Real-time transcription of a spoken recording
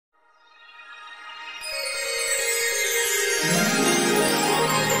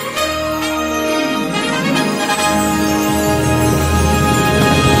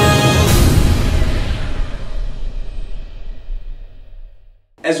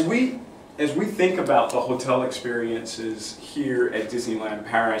as we think about the hotel experiences here at Disneyland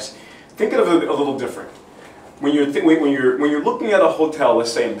Paris, think of it a little different. When you're looking at a hotel,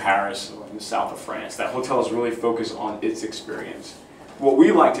 let's say in Paris or in the south of France, that hotel is really focused on its experience. What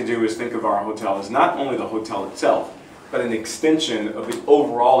we like to do is think of our hotel as not only the hotel itself, but an extension of the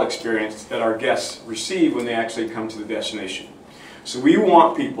overall experience that our guests receive when they actually come to the destination. So we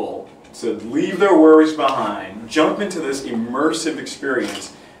want people to leave their worries behind, jump into this immersive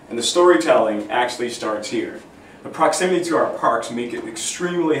experience, and the storytelling actually starts here. The proximity to our parks make it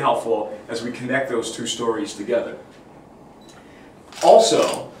extremely helpful as we connect those two stories together.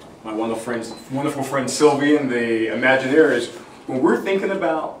 Also, my wonderful friend Sylvie and the Imagineers, when we're thinking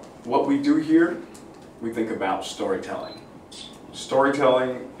about what we do here, we think about storytelling.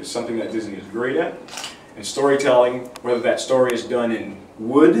 Storytelling is something that Disney is great at, and storytelling, whether that story is done in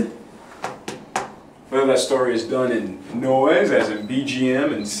wood, whether that story is done in noise, as in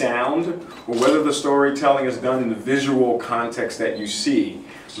BGM and sound, or whether the storytelling is done in the visual context that you see.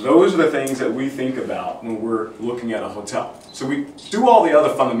 Those are the things that we think about when we're looking at a hotel. So we do all the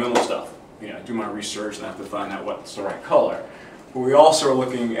other fundamental stuff. I do my research and I have to find out what's the right color. But we also are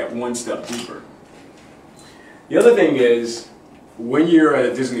looking at one step deeper. The other thing is, when you're at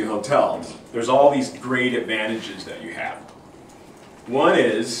a Disney hotel, there's all these great advantages that you have. One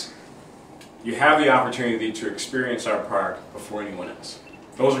is, you have the opportunity to experience our park before anyone else.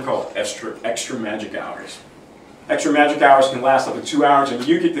 Those are called extra magic hours. Extra magic hours can last up to 2 hours, and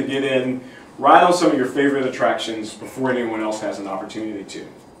you get to get in right on some of your favorite attractions before anyone else has an opportunity to.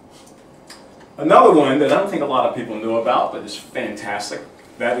 Another one that I don't think a lot of people know about, but is fantastic,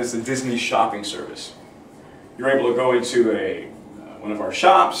 that is the Disney shopping service. You're able to go into one of our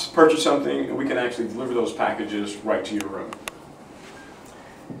shops, purchase something, and we can actually deliver those packages right to your room.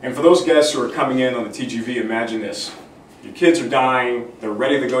 And for those guests who are coming in on the TGV, imagine this. Your kids are dying, they're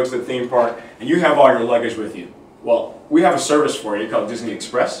ready to go to the theme park, and you have all your luggage with you. Well, we have a service for you called Disney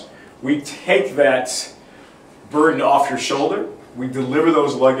Express. We take that burden off your shoulder, we deliver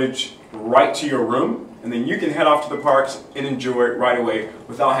those luggage right to your room, and then you can head off to the parks and enjoy it right away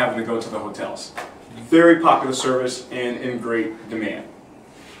without having to go to the hotels. Very popular service and in great demand.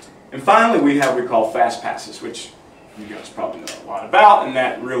 And finally, we have what we call fast passes, which you guys probably know a lot about, and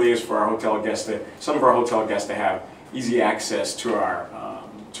that really is for our hotel guests, some of our hotel guests to have easy access to our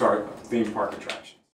theme park attraction.